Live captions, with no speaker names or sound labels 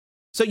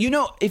So,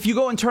 if you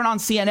go and turn on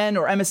CNN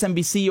or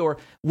MSNBC or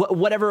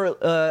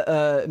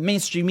whatever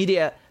mainstream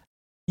media,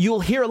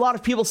 you'll hear a lot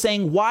of people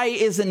saying, why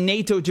isn't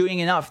NATO doing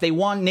enough? They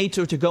want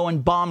NATO to go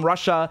and bomb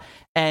Russia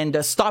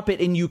and stop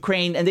it in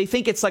Ukraine. And they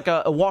think it's like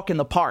a walk in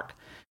the park,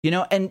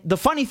 And the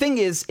funny thing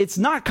is, it's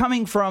not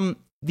coming from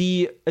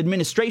the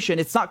administration.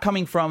 It's not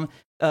coming from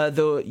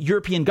the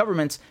European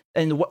governments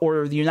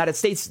or the United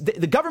States.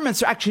 The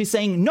governments are actually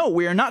saying, no,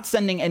 we are not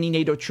sending any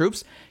NATO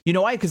troops. You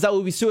know why? Because that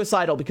would be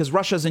suicidal, because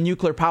Russia is a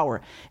nuclear power.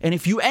 And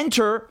if you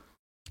enter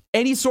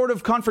any sort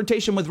of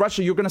confrontation with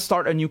Russia, you're going to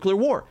start a nuclear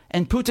war.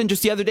 And Putin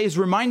just the other day is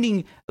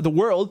reminding the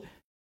world,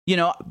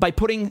 by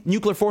putting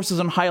nuclear forces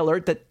on high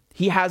alert, that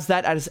he has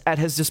that at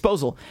his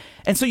disposal.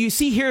 And so you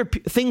see here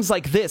things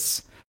like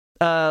this,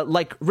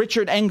 like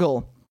Richard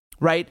Engel,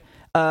 right?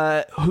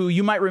 Who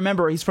you might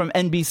remember, he's from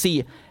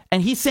NBC.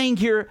 And he's saying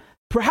here,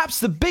 perhaps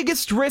the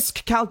biggest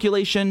risk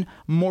calculation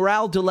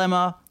moral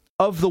dilemma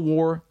of the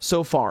war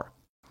so far.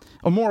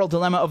 A moral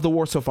dilemma of the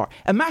war so far.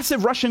 A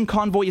massive Russian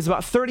convoy is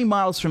about 30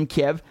 miles from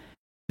Kiev.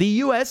 The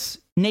US,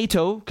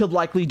 NATO, could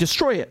likely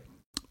destroy it.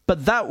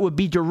 But that would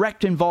be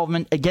direct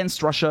involvement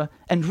against Russia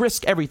and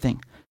risk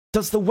everything.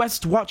 Does the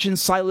West watch in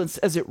silence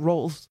as it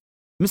rolls?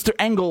 Mr.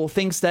 Engel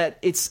thinks that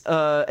it's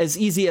as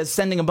easy as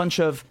sending a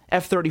bunch of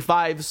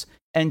F-35s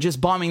and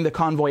just bombing the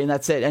convoy, and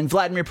that's it. And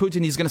Vladimir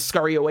Putin, he's going to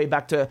scurry away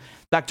back to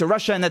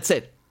Russia, and that's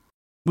it.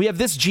 We have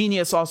this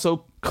genius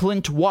also,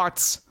 Clint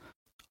Watts,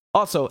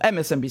 also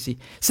MSNBC,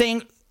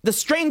 saying the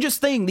strangest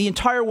thing, the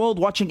entire world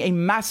watching a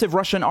massive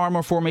Russian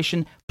armor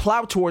formation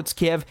plow towards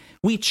Kiev.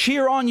 We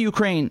cheer on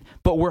Ukraine,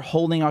 but we're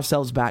holding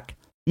ourselves back.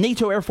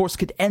 NATO Air Force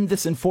could end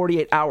this in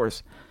 48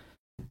 hours.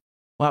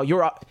 Wow,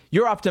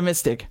 you're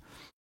optimistic.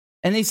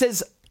 And he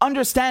says,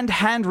 understand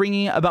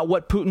hand-wringing about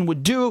what Putin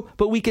would do,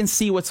 but we can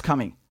see what's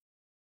coming.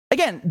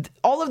 Again,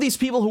 all of these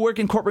people who work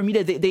in corporate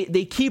media,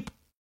 they keep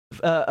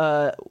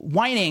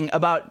whining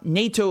about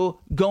NATO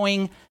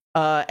going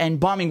and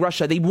bombing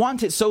Russia. They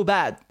want it so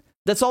bad.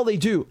 That's all they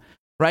do,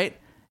 right?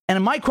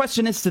 And my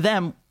question is to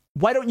them,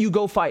 why don't you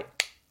go fight?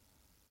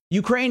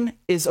 Ukraine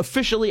is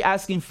officially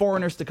asking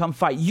foreigners to come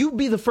fight. You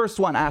be the first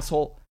one,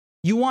 asshole.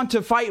 You want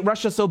to fight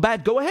Russia so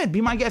bad? Go ahead,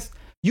 be my guest.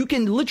 You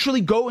can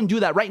literally go and do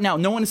that right now.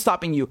 No one is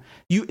stopping you.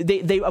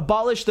 They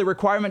abolished the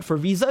requirement for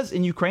visas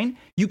in Ukraine.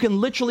 You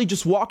can literally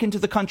just walk into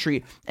the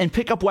country and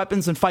pick up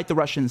weapons and fight the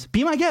Russians.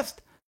 Be my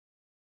guest.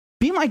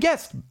 Be my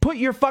guest. Put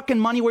your fucking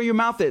money where your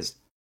mouth is.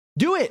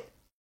 Do it.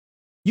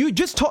 You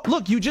just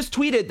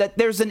tweeted that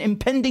there's an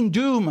impending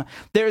doom.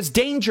 There's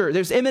danger.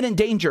 There's imminent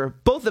danger.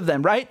 Both of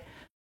them, right?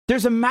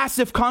 There's a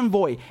massive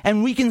convoy,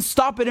 and we can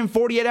stop it in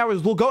 48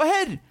 hours. Well, go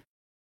ahead.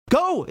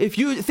 Go if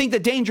you think the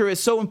danger is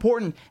so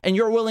important and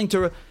you're willing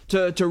to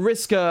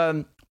risk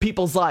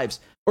people's lives.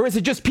 Or is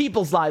it just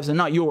people's lives and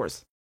not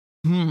yours?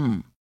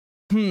 So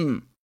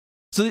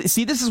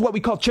see, this is what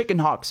we call chicken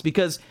hawks,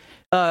 because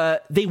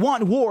they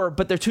want war,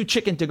 but they're too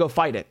chicken to go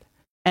fight it.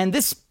 And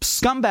this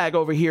scumbag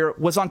over here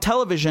was on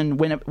television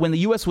when the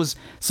U.S. was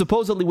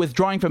supposedly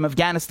withdrawing from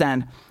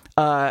Afghanistan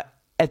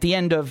at the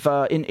end of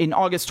in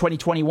August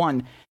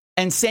 2021,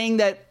 and saying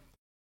that,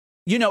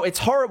 it's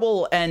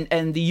horrible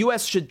and the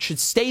U.S. should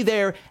stay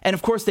there. And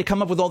of course, they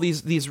come up with all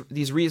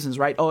these reasons,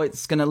 right? Oh,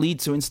 it's going to lead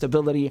to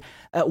instability,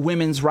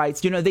 women's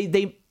rights.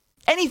 They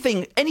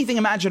anything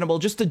imaginable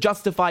just to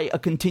justify a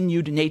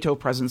continued NATO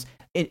presence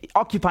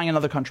occupying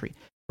another country,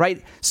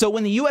 right? So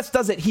when the U.S.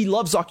 does it, he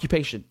loves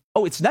occupation.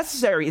 Oh, it's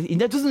necessary. He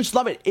doesn't just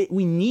love it.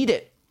 We need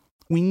it.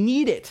 We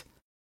need it.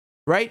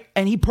 Right?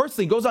 And he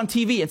personally goes on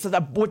TV and says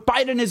that what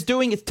Biden is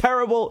doing is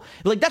terrible.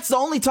 Like, that's the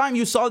only time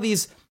you saw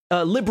these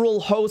liberal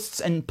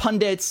hosts and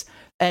pundits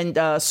and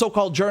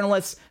so-called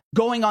journalists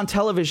going on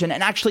television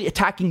and actually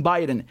attacking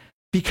Biden,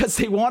 because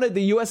they wanted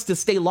the U.S. to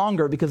stay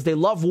longer because they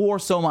love war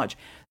so much.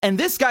 And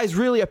this guy's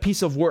really a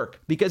piece of work,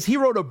 because he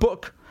wrote a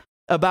book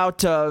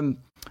about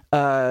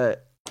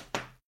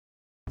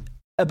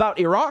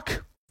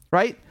Iraq,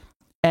 right?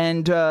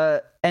 And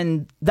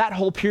that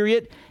whole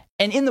period.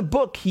 And in the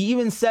book, he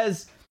even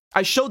says,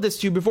 I showed this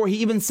to you before, he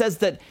even says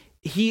that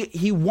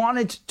he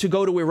wanted to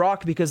go to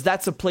Iraq because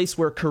that's a place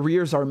where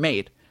careers are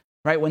made,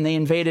 right? When they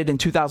invaded in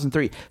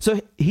 2003. So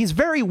he's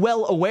very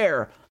well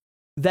aware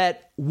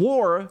that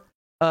war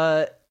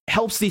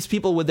helps these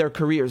people with their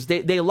careers.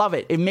 They love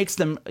it. It makes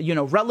them,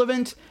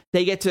 relevant.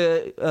 They get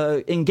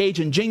to engage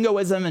in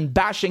jingoism and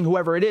bashing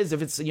whoever it is,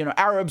 if it's,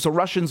 Arabs or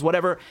Russians,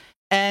 whatever.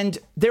 And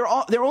they're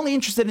only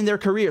interested in their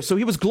career. So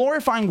he was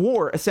glorifying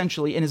war,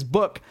 essentially, in his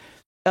book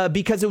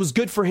because it was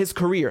good for his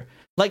career.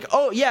 Like,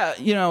 oh, yeah,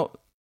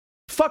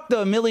 fuck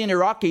the million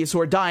Iraqis who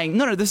are dying.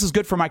 No, this is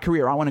good for my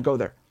career. I want to go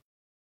there.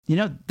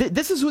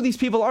 This is who these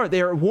people are.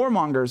 They are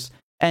warmongers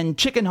and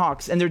chicken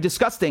hawks, and they're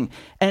disgusting.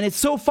 And it's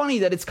so funny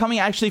that it's coming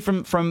actually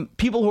from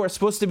people who are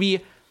supposed to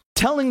be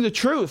telling the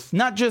truth,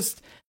 not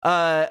just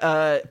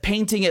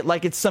painting it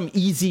like it's some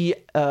easy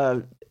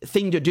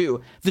thing to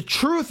do. The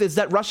truth is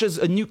that Russia's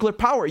a nuclear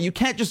power. You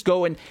can't just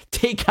go and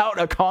take out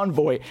a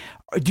convoy.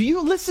 Do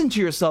you listen to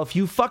yourself,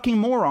 you fucking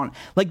moron?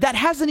 Like, that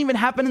hasn't even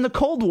happened in the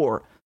Cold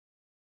War.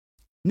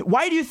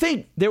 Why do you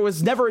think there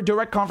was never a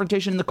direct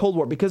confrontation in the Cold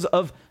War? Because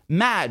of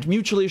MAD,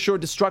 mutually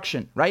assured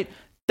destruction, right?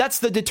 That's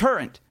the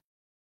deterrent.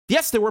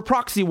 Yes, there were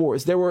proxy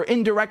wars, there were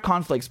indirect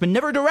conflicts, but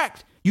never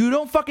direct. You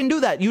don't fucking do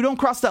that. You don't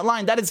cross that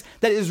line. That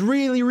is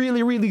really,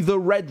 really, really the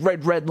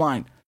red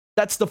line.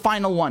 That's the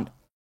final one.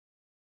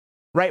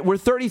 Right? We're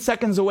 30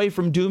 seconds away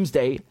from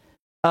doomsday.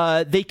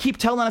 They keep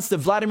telling us that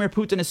Vladimir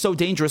Putin is so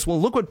dangerous. Well,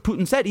 look what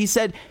Putin said. He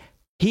said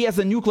he has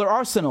a nuclear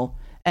arsenal,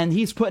 and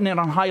he's putting it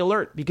on high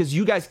alert because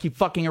you guys keep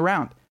fucking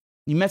around.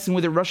 You're messing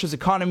with Russia's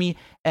economy,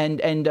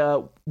 and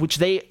which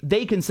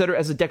they consider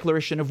as a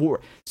declaration of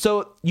war.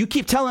 So you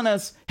keep telling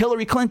us,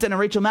 Hillary Clinton and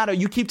Rachel Maddow,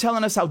 you keep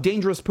telling us how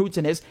dangerous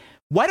Putin is.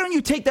 Why don't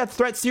you take that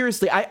threat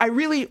seriously? I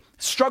really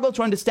struggle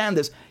to understand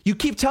this. You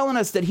keep telling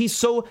us that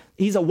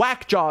he's a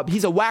whack job,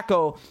 he's a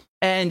wacko,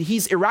 and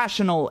he's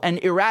irrational and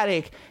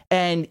erratic,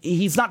 and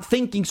he's not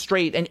thinking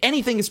straight, and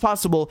anything is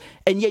possible,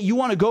 and yet you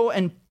want to go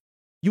and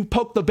you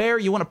poke the bear,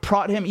 you want to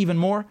prod him even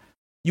more?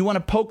 You want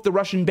to poke the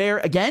Russian bear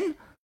again?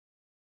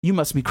 You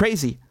must be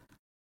crazy.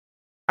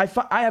 I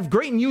have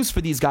great news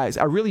for these guys.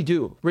 I really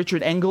do.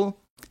 Richard Engel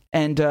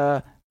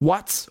and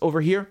Watts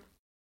over here.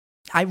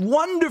 I have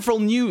wonderful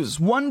news.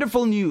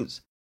 Wonderful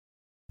news.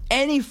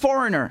 Any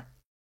foreigner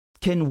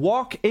can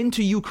walk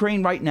into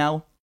Ukraine right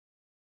now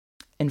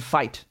and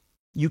fight.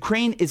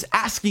 Ukraine is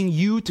asking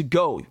you to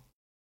go,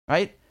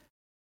 right?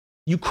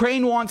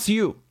 Ukraine wants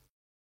you.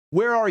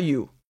 Where are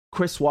you,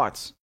 Chris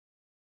Watts?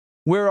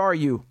 Where are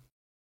you,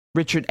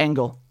 Richard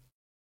Engel?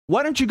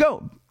 Why don't you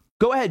go?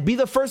 Go ahead. Be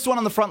the first one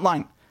on the front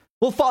line.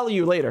 We'll follow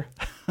you later.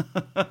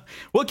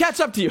 We'll catch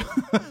up to you.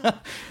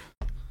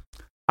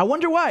 I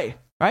wonder why,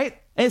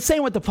 right? And it's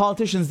same with the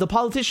politicians. The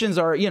politicians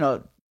are,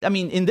 I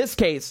mean, in this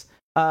case,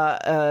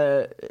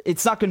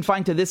 it's not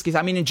confined to this case.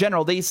 I mean, in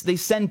general, they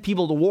send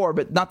people to war,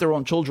 but not their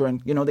own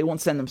children. They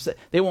won't send them.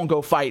 They won't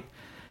go fight.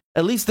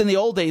 At least in the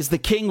old days, the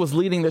king was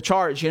leading the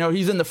charge.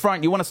 He's in the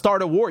front. You want to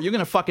start a war? You're going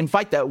to fucking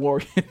fight that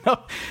war.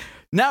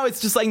 Now it's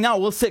just like, no,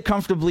 we'll sit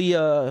comfortably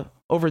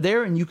over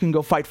there, and you can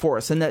go fight for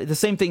us. And the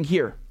same thing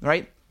here,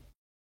 right?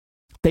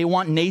 They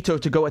want NATO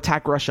to go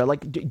attack Russia.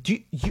 Like,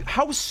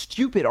 how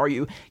stupid are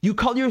you? You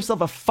call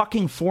yourself a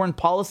fucking foreign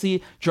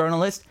policy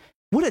journalist?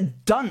 What a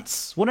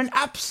dunce. What an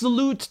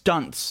absolute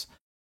dunce.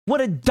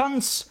 What a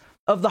dunce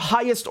of the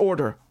highest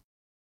order.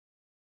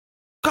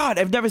 God,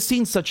 I've never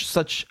seen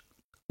such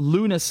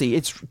lunacy.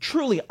 It's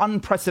truly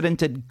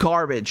unprecedented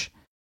garbage.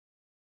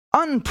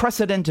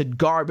 Unprecedented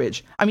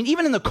garbage. I mean,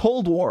 even in the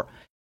Cold War,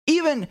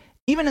 even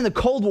in the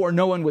Cold War,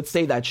 no one would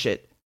say that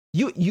shit.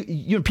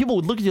 You people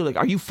would look at you like,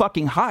 are you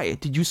fucking high?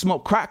 Did you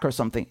smoke crack or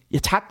something? You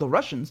attack the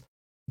Russians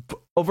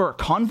over a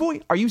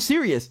convoy? Are you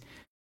serious?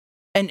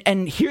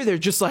 And here they're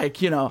just like,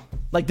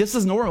 like this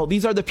is normal.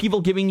 These are the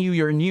people giving you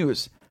your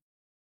news.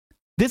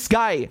 This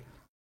guy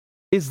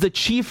is the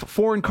chief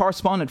foreign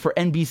correspondent for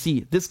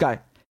NBC. This guy.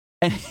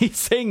 And he's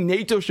saying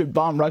NATO should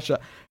bomb Russia.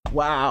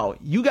 Wow.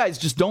 You guys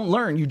just don't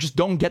learn. You just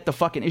don't get the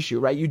fucking issue,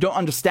 right? You don't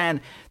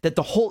understand that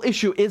the whole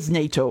issue is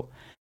NATO.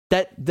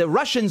 That the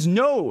Russians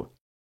know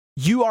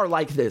you are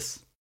like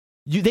this.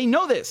 They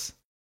know this.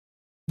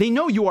 They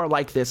know you are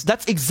like this.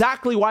 That's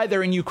exactly why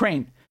they're in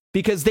Ukraine.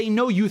 Because they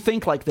know you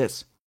think like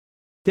this.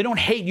 They don't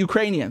hate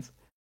Ukrainians.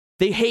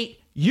 They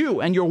hate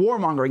you and your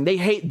warmongering. They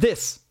hate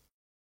this.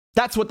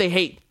 That's what they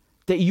hate.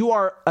 That you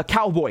are a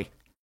cowboy.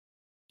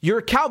 You're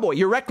a cowboy.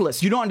 You're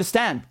reckless. You don't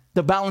understand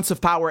the balance of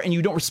power, and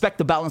you don't respect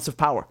the balance of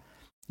power.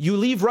 You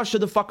leave Russia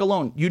the fuck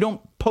alone. You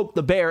don't poke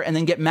the bear and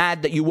then get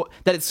mad that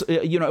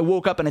it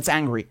woke up and it's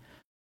angry.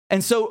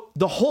 And so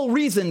the whole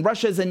reason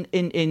Russia is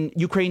in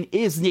Ukraine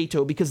is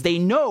NATO, because they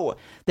know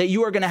that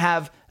you are going to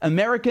have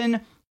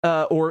American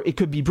or it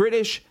could be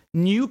British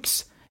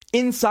nukes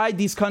inside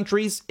these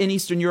countries in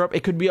Eastern Europe.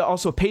 It could be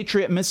also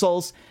Patriot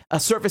missiles,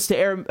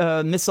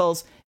 surface-to-air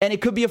missiles, and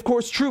it could be, of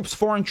course, troops,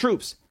 foreign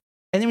troops.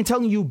 And they're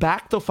telling you,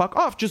 back the fuck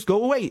off. Just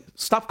go away.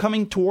 Stop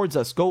coming towards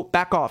us. Go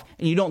back off.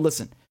 And you don't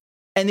listen.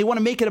 And they want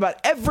to make it about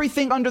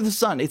everything under the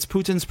sun. It's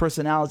Putin's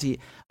personality.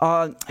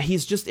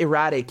 He's just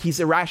erratic. He's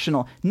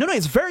irrational. No,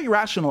 it's very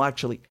rational,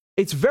 actually.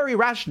 It's very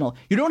rational.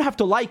 You don't have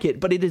to like it,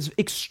 but it is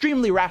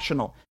extremely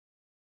rational.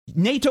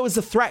 NATO is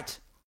a threat.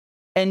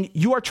 And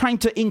you are trying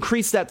to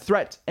increase that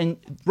threat. And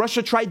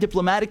Russia tried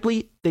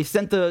diplomatically. They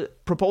sent the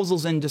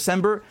proposals in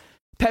December.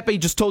 Pepe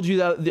just told you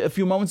that a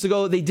few moments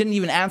ago. They didn't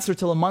even answer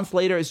till a month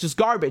later. It's just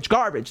garbage.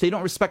 They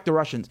don't respect the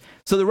Russians.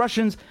 So the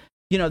Russians,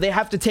 they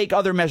have to take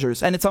other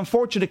measures. And it's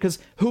unfortunate because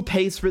who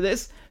pays for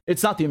this?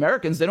 It's not the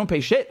Americans. They don't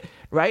pay shit,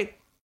 right?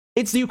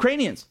 It's the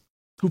Ukrainians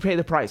who pay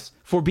the price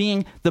for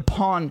being the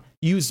pawn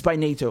used by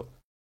NATO.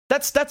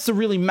 That's the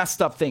really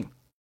messed up thing.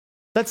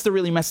 That's the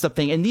really messed up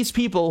thing. And these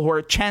people who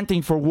are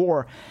chanting for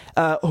war,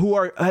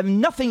 who have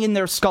nothing in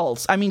their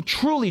skulls, I mean,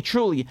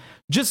 truly,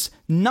 just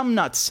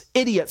numbnuts,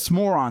 idiots,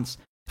 morons,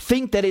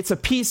 think that it's a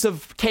piece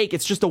of cake.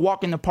 It's just a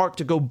walk in the park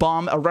to go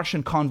bomb a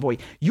Russian convoy.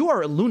 You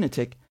are a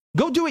lunatic.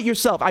 Go do it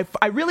yourself.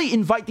 I really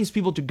invite these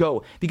people to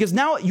go, because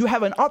now you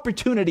have an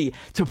opportunity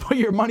to put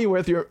your money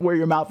where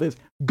your mouth is.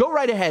 Go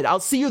right ahead. I'll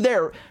see you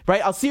there,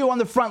 right? I'll see you on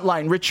the front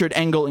line, Richard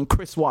Engel and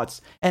Chris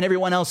Watts and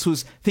everyone else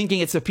who's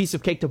thinking it's a piece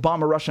of cake to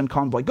bomb a Russian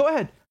convoy. Go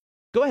ahead.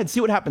 Go ahead.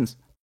 See what happens.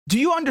 Do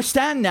you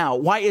understand now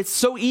why it's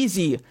so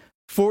easy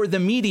for the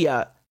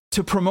media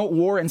to promote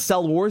war and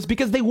sell wars?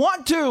 Because they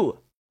want to.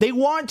 They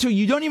want to.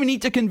 You don't even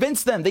need to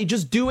convince them. They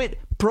just do it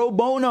pro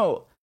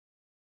bono.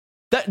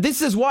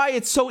 This is why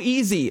it's so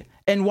easy,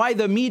 and why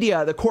the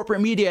media, the corporate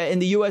media in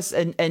the US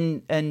and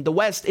the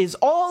West is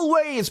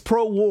always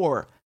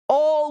pro-war.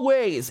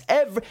 Always.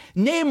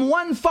 Name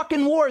one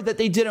fucking war that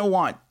they didn't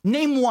want.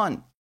 Name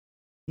one.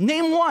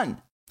 Name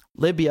one.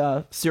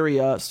 Libya,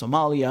 Syria,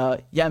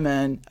 Somalia,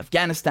 Yemen,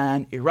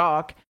 Afghanistan,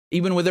 Iraq.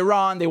 Even with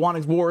Iran, they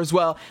wanted war as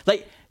well.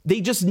 Like,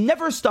 they just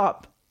never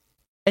stop.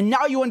 And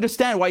now you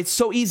understand why it's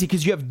so easy,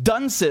 because you have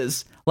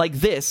dunces like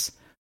this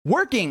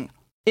working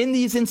in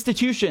these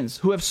institutions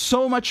who have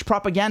so much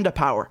propaganda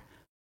power.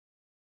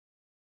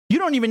 You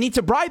don't even need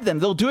to bribe them.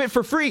 They'll do it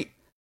for free.